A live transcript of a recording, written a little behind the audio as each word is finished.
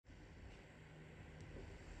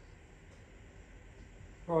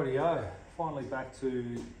Rightio, finally back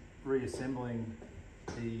to reassembling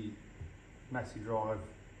the MaxiDrive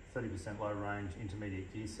 30% low range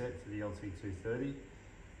intermediate gear set for the LT230.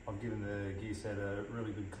 I've given the gear set a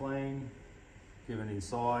really good clean, given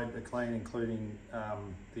inside a clean including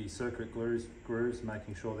the circuit grooves,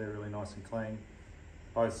 making sure they're really nice and clean.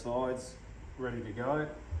 Both sides ready to go.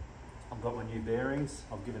 I've got my new bearings,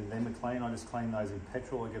 I've given them a clean. I just clean those in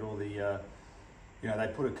petrol. I get all the they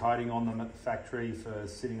put a coating on them at the factory for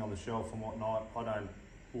sitting on the shelf and whatnot. I don't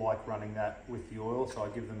like running that with the oil, so I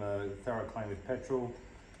give them a thorough clean with petrol,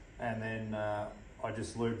 and then I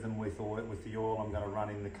just lube them with the oil I'm going to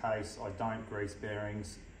run in the case. I don't grease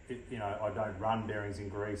bearings. I don't run bearings in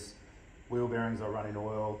grease. Wheel bearings I run in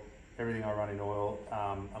oil. Everything I run in oil,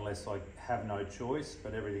 unless I have no choice.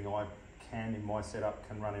 But everything I can in my setup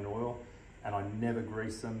can run in oil, and I never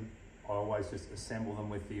grease them. I always just assemble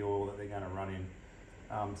them with the oil that they're going to run in.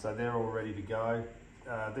 So they're all ready to go.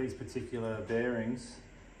 These particular bearings,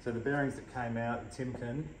 so the bearings that came out at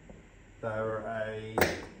Timken, they were a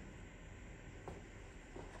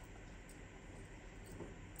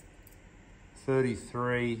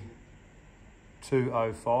 .33-205.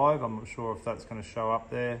 I'm not sure if that's going to show up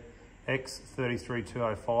there. X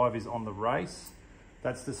 33-205 is on the race.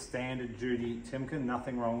 That's the standard duty Timken,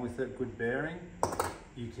 nothing wrong with it, good bearing.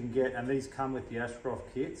 You can get, and these come with the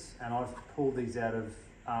Ashcroft kits, and I've pulled these out of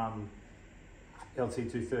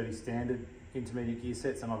LT230 standard intermediate gear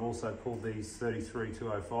sets, and I've also pulled these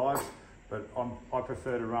 33-205, but I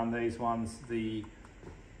prefer to run these ones.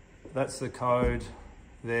 That's the code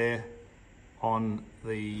there on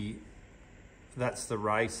that's the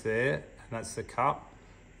race there, and that's the cup.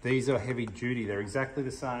 These are heavy duty. They're exactly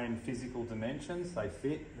the same physical dimensions. They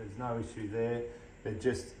fit, there's no issue there. They're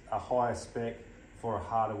just a higher spec for a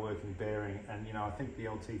harder working bearing. And I think the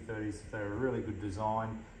LT30s, they're a really good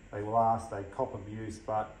design. They last, they cop abuse,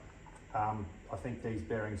 but I think these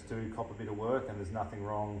bearings do cop a bit of work, and there's nothing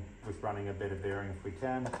wrong with running a better bearing if we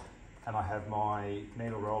can. And I have my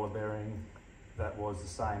needle roller bearing that was the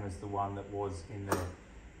same as the one that was in there.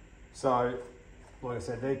 So, like I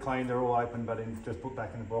said, they're clean, they're all open, but just put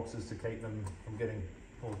back in the boxes to keep them from getting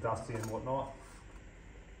all dusty and whatnot.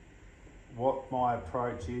 What my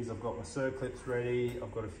approach is, I've got my circlips ready,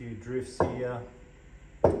 I've got a few drifts here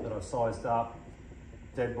that I've sized up,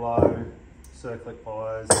 dead blow, circlip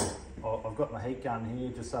pliers. I've got my heat gun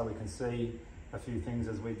here just so we can see a few things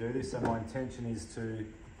as we do this. So my intention is to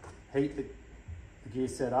heat the gear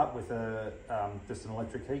set up with just an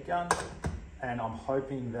electric heat gun, and I'm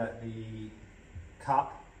hoping that the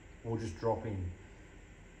cup will just drop in.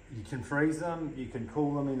 You can freeze them, you can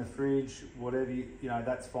cool them in the fridge, whatever,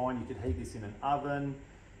 that's fine. You could heat this in an oven.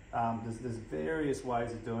 There's various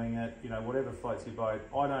ways of doing it, whatever floats your boat.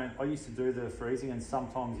 I used to do the freezing, and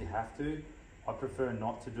sometimes you have to. I prefer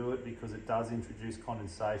not to do it because it does introduce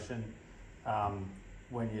condensation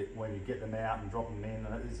when you get them out and drop them in.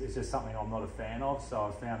 It's just something I'm not a fan of. So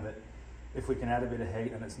I found that if we can add a bit of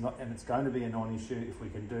heat, and it's going to be a non-issue if we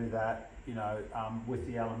can do that, with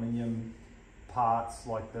the aluminium parts,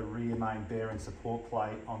 like the rear main bearing support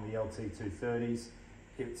plate on the LT230s,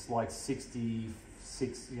 it's like 60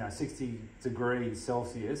 degrees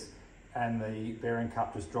Celsius, and the bearing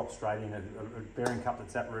cup just drops straight in. A bearing cup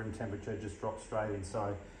that's at room temperature just drops straight in.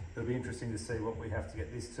 So it'll be interesting to see what we have to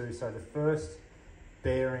get this to. So the first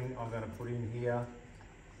bearing I'm going to put in here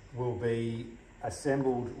will be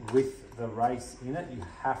assembled with the race in it. You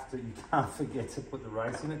can't forget to put the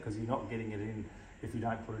race in it, because you're not getting it in if you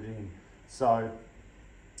don't put it in. So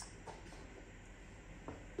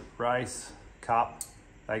race, cup,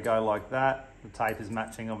 they go like that. The tape is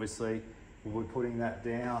matching, obviously. We'll be putting that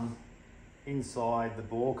down inside the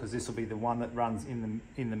bore, because this will be the one that runs in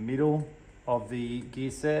the middle of the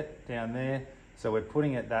gear set down there. So we're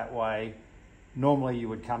putting it that way. Normally you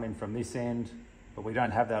would come in from this end, but we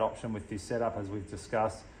don't have that option with this setup, as we've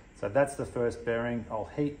discussed. So that's the first bearing. I'll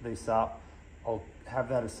heat this up, I'll have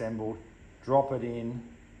that assembled, drop it in,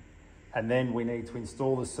 and then we need to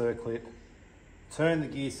install the circlip, turn the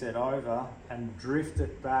gear set over and drift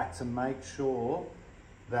it back to make sure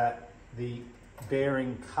that the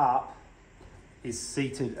bearing cup is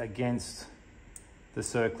seated against the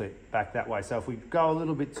circlip back that way. So if we go a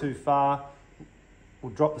little bit too far,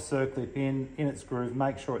 we'll drop the circlip in its groove,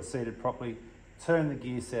 make sure it's seated properly, turn the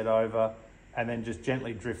gear set over, and then just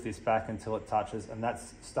gently drift this back until it touches. And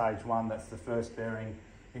that's stage one. That's the first bearing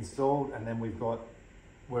installed, and then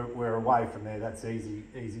we're away from there. That's easy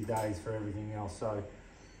days for everything else. So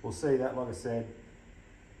we'll see that. Like I said,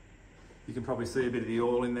 You can probably see a bit of the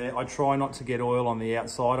oil in there. I try not to get oil on the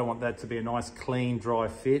outside. I want that to be a nice, clean, dry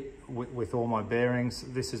fit with all my bearings.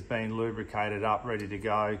 This has been lubricated up, ready to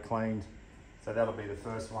go, cleaned. So that'll be the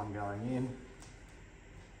first one going in.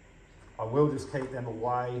 I will just keep them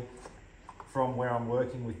away from where I'm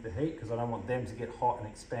working with the heat because I don't want them to get hot and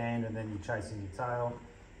expand and then you're chasing your tail.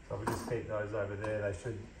 So we just keep those over there. They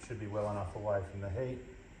should be well enough away from the heat.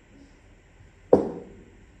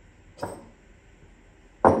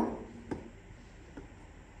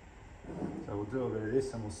 So we'll do a bit of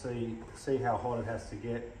this and we'll see how hot it has to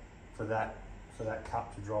get for that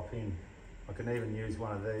cup to drop in. I can even use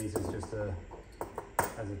one of these as just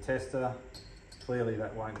as a tester. Clearly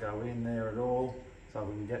that won't go in there at all. So if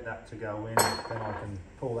we can get that to go in, then I can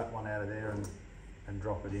pull that one out of there and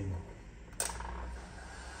drop it in.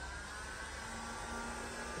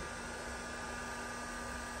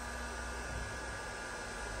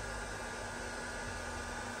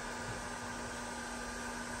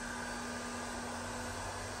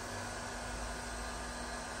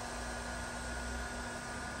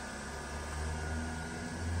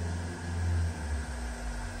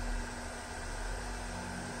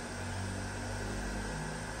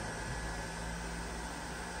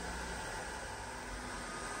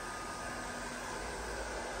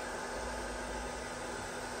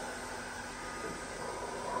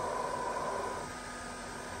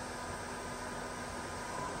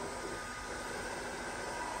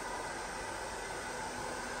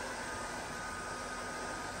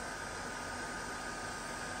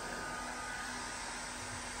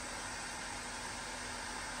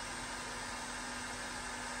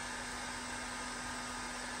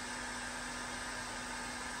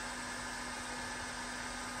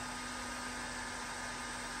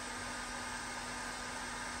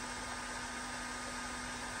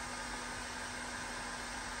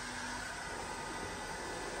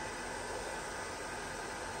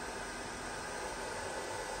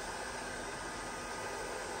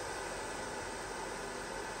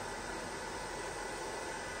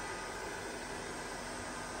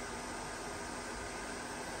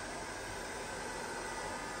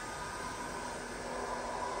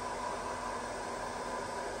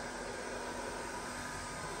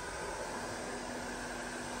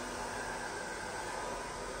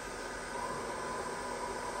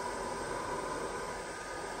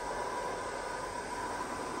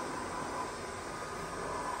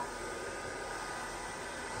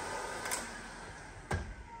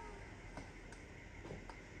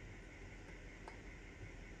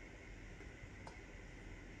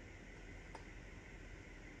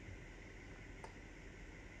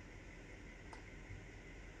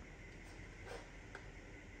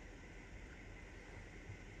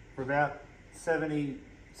 We're about 70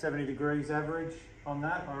 degrees average on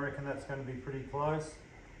that. I reckon that's going to be pretty close.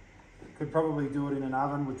 Could probably do it in an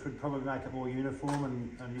oven, which would probably make it more uniform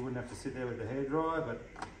and you wouldn't have to sit there with the hairdryer, but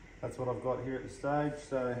that's what I've got here at the stage.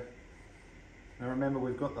 So now remember,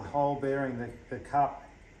 we've got the whole bearing, the cup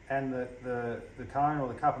and the cone,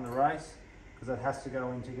 or the cup and the race, because that has to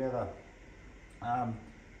go in together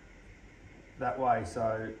that way.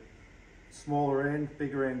 So smaller end,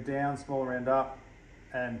 bigger end down, smaller end up,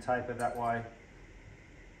 and taper that way.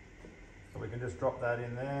 So we can just drop that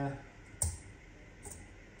in there.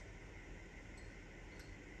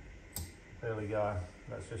 There we go.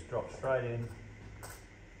 That's just dropped straight in.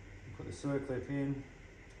 Put the circlip in.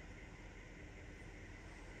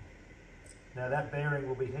 Now that bearing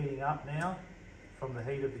will be heating up now from the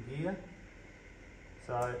heat of the gear.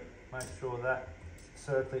 So make sure that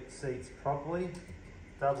circlip seats properly.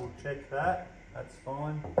 Double check that, that's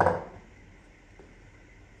fine.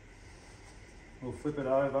 We'll flip it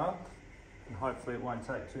over and hopefully it won't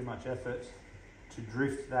take too much effort to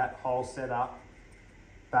drift that whole setup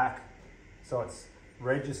back so it's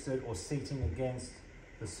registered or seating against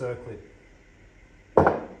the circlip.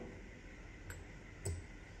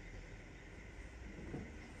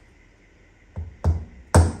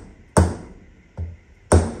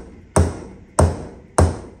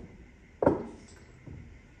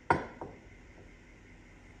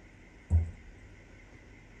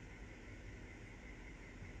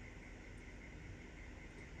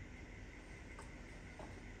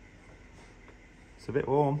 It's a bit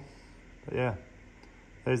warm, but yeah,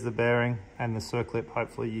 there's the bearing and the circlip.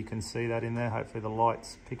 Hopefully you can see that in there. Hopefully the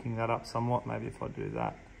light's picking that up somewhat. Maybe if I do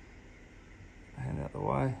that, hand out the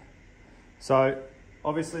way. So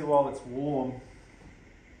obviously while it's warm,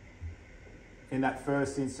 in that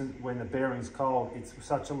first instant when the bearing's cold, it's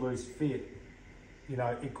such a loose fit, you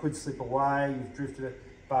know, it could slip away, you've drifted it,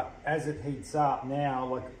 but as it heats up now,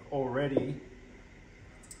 like already,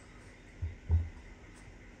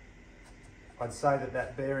 I'd say that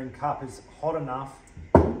that bearing cup is hot enough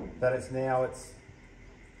that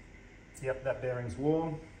yep, that bearing's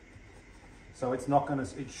warm. So it's not gonna,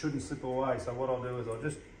 it shouldn't slip away. So what I'll do is I'll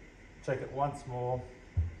just check it once more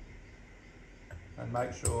and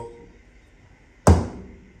make sure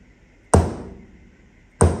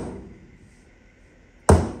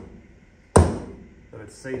that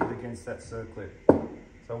it's seated against that circlip.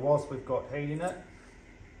 So whilst we've got heat in it,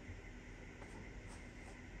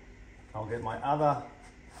 I'll get my other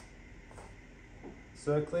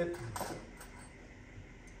circlip,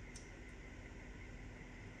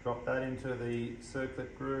 drop that into the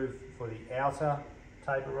circlip groove for the outer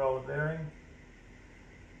taper roller bearing.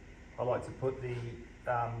 I like to put the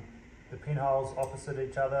pinholes opposite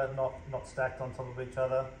each other, not stacked on top of each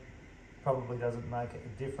other. Probably doesn't make a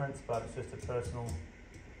difference, but it's just a personal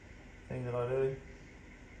thing that I do.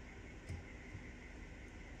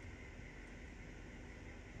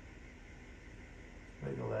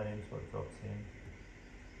 Wiggle that in so it drops in.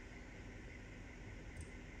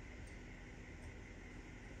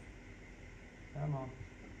 Come on.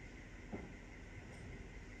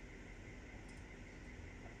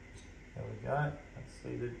 There we go, that's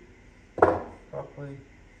seated properly.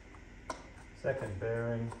 Second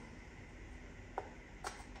bearing.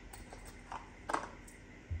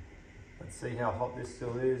 Let's see how hot this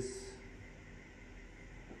still is.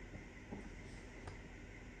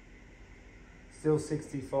 Still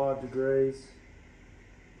 65 degrees.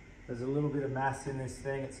 There's a little bit of mass in this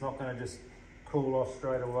thing. It's not going to just cool off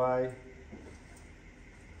straight away.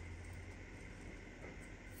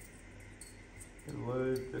 Bit of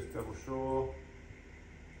lube, just double sure.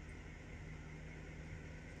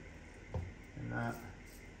 And that.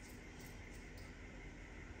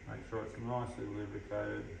 Make sure it's nicely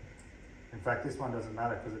lubricated. In fact, this one doesn't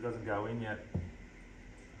matter because it doesn't go in yet.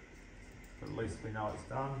 But at least we know it's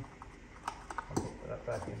done. I'll put that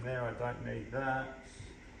back in there, I don't need that.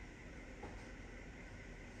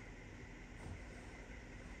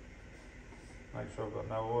 Make sure I've got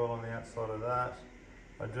no oil on the outside of that.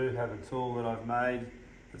 I do have a tool that I've made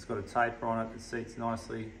that's got a taper on it that seats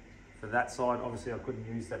nicely for that side. Obviously I couldn't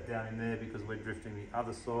use that down in there because we're drifting the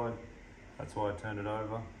other side. That's why I turned it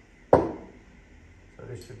over. So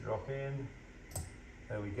this should drop in.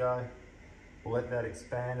 There we go. We'll let that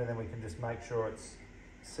expand and then we can just make sure it's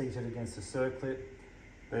seated against the circlip.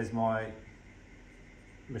 There's my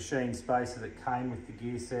machine spacer that came with the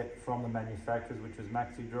gear set from the manufacturers, which was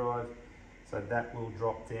MaxiDrive. So that will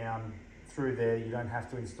drop down through there. You don't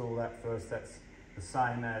have to install that first. That's the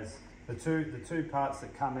same as the two parts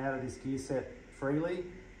that come out of this gear set freely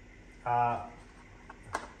are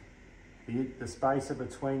the spacer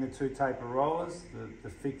between the two taper rollers, the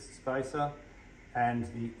fixed spacer, and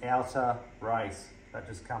the outer race that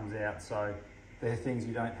just comes out. So they're things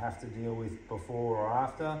you don't have to deal with before or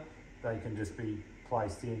after. They can just be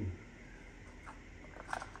placed in.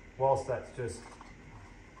 Whilst that's just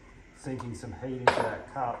sinking some heat into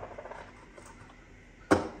that cup,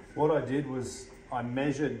 what I did was I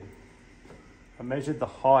measured the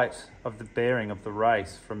height of the bearing of the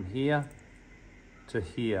race from here to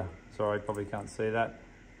here. Sorry, I probably can't see that.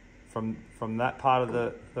 From that part of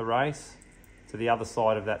the race to the other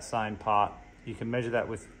side of that same part. You can measure that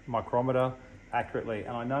with micrometer accurately.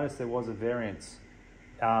 And I noticed there was a variance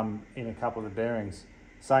in a couple of the bearings.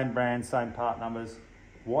 Same brand, same part numbers.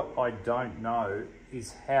 What I don't know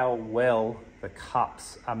is how well the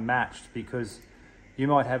cups are matched, because you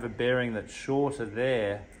might have a bearing that's shorter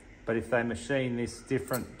there, but if they machine this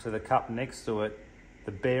different to the cup next to it,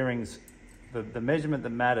 the bearings, the measurement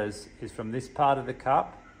that matters is from this part of the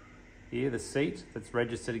cup, here, the seat that's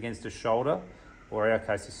registered against a shoulder, or in our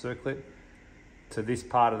case a circlip, to this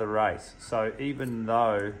part of the race. So even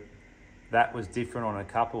though that was different on a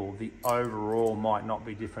couple, the overall might not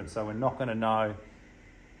be different. So we're not going to know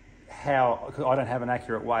how, I don't have an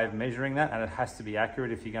accurate way of measuring that, and it has to be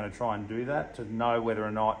accurate if you're going to try and do that, to know whether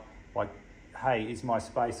or not, like, hey, is my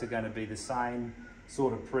spacer going to be the same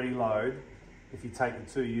sort of preload if you take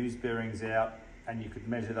the two used bearings out and you could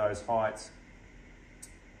measure those heights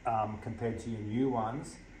compared to your new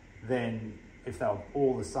ones. Then if they were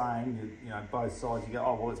all the same, you know, both sides, you go,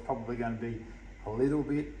 oh, well, it's probably going to be a little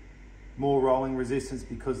bit more rolling resistance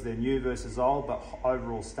because they're new versus old, but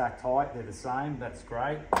overall stacked height, they're the same. That's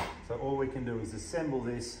great. So all we can do is assemble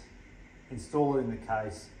this, install it in the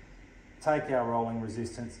case, take our rolling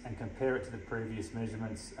resistance and compare it to the previous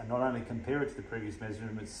measurements, and not only compare it to the previous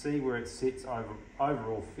measurements, see where it sits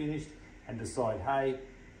overall finished, and decide, hey,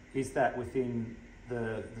 is that within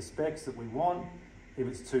the specs that we want? If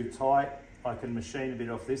it's too tight, I can machine a bit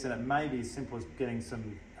off this, and it may be as simple as getting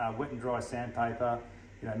some wet and dry sandpaper,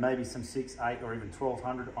 you know, maybe some 6, 8 or even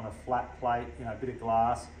 1200 on a flat plate, you know, a bit of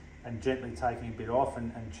glass, and gently taking a bit off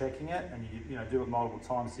and checking it, and you know, do it multiple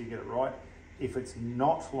times so you get it right. If it's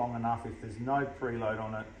not long enough, if there's no preload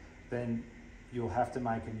on it, then you'll have to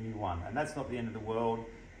make a new one. And that's not the end of the world.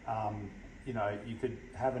 You know, you could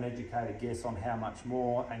have an educated guess on how much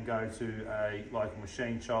more and go to a local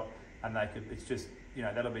machine shop, and they could, it's just, you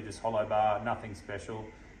know, that'll be just hollow bar, nothing special,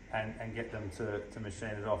 and get them to machine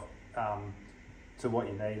it off to what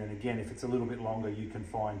you need. And again, if it's a little bit longer, you can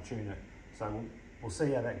fine tune it. So we'll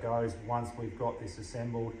see how that goes once we've got this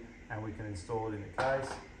assembled and we can install it in the case.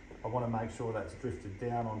 I want to make sure that's drifted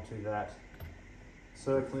down onto that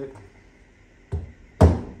circlip.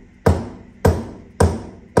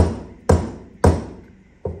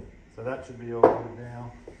 So that should be all good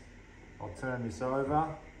now. I'll turn this over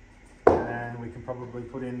and we can probably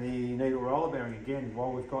put in the needle roller bearing again.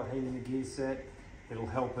 While we've got heat in the gear set, it'll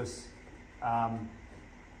help us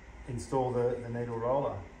install the needle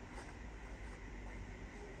roller.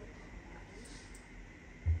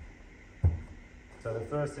 So the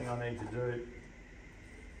first thing I need to do,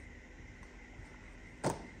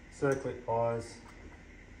 circlip eyes,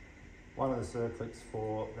 one of the circlips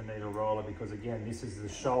for the needle roller, because again, this is the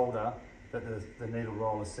shoulder that the needle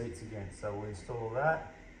roller seats against. So we'll install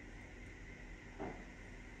that.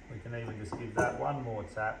 We can even just give that one more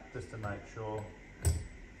tap just to make sure.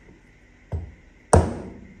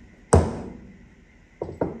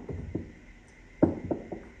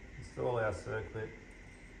 Install our circlip.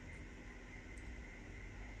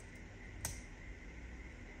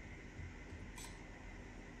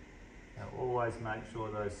 Now always make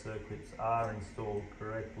sure those circlips are installed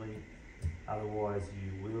correctly, otherwise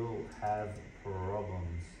you will have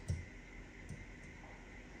problems.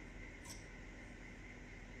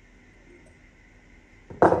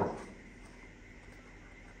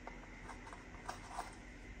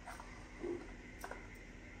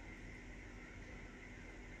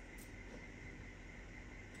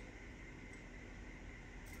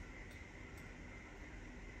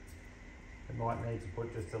 Might need to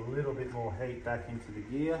put just a little bit more heat back into the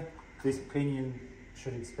gear. This pinion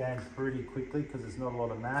should expand pretty quickly because there's not a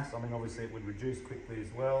lot of mass. I mean, obviously it would reduce quickly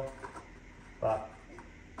as well, but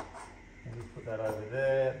I'll just put that over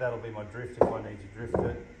there. That'll be my drift if I need to drift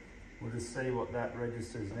it. We'll just see what that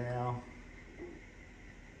registers now.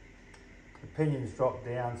 The pinion's dropped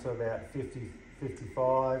down to about 50,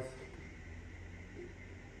 55.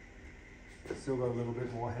 Still got a little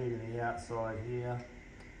bit more heat in the outside here.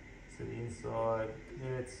 To the inside,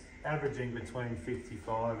 yeah, it's averaging between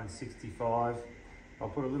 55 and 65. I'll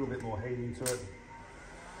put a little bit more heat into it.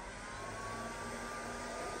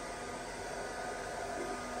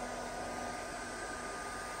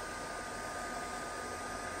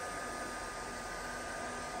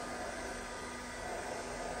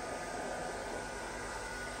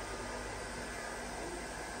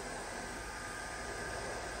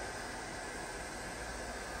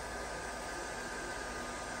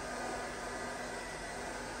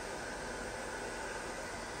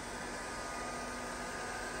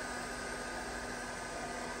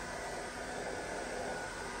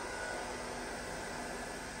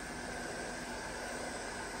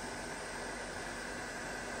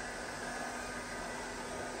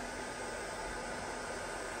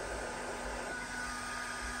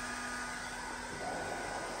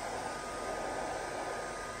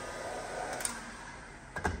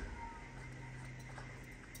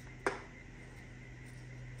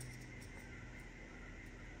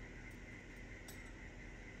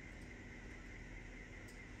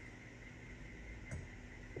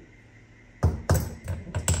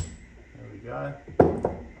 Go.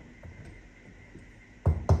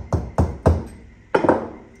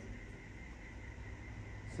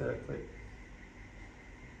 Circlip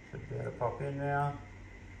should be able to pop in now.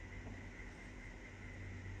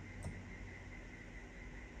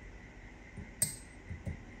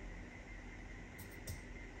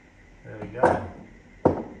 There we go.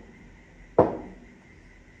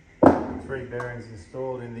 3 bearings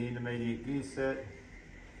installed in the intermediate gear set.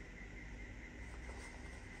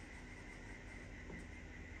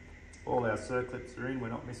 All our circlips are in, we're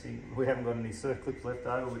not missing, we haven't got any circlips left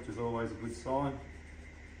over, which is always a good sign.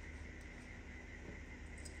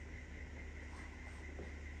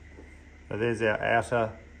 So there's our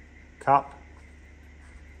outer cup.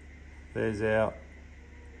 There's our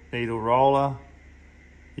needle roller.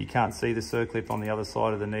 You can't see the circlip on the other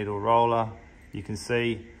side of the needle roller. You can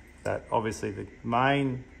see that obviously the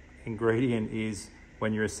main ingredient is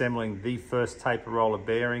when you're assembling the first taper roller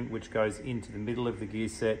bearing, which goes into the middle of the gear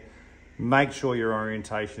set, Make sure your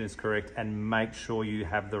orientation is correct and make sure you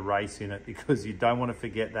have the race in it, because you don't want to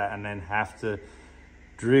forget that and then have to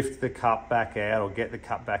drift the cup back out or get the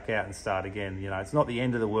cup back out and start again. You know, it's not the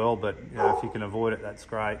end of the world, but you know, if you can avoid it, that's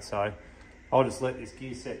great. So I'll just let this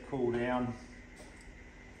gear set cool down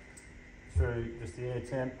through just the air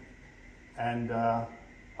temp, and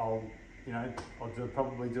I'll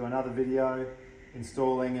probably do another video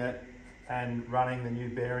installing it and running the new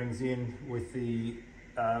bearings in with the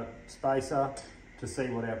spacer to see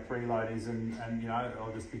what our preload is, and you know,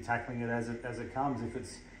 I'll just be tackling it as it comes. If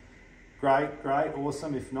it's great,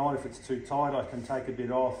 awesome. If not, if it's too tight, I can take a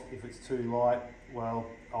bit off. If it's too light, well,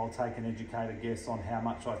 I'll take an educated guess on how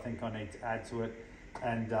much I think I need to add to it,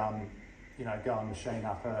 and you know, go and machine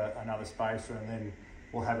up another spacer, and then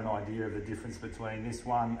we'll have an idea of the difference between this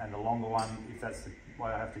one and the longer one, if that's the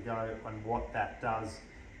way I have to go, and what that does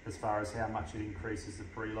as far as how much it increases the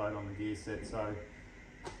preload on the gear set. So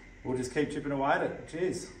we'll just keep chipping away at it.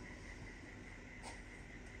 Cheers.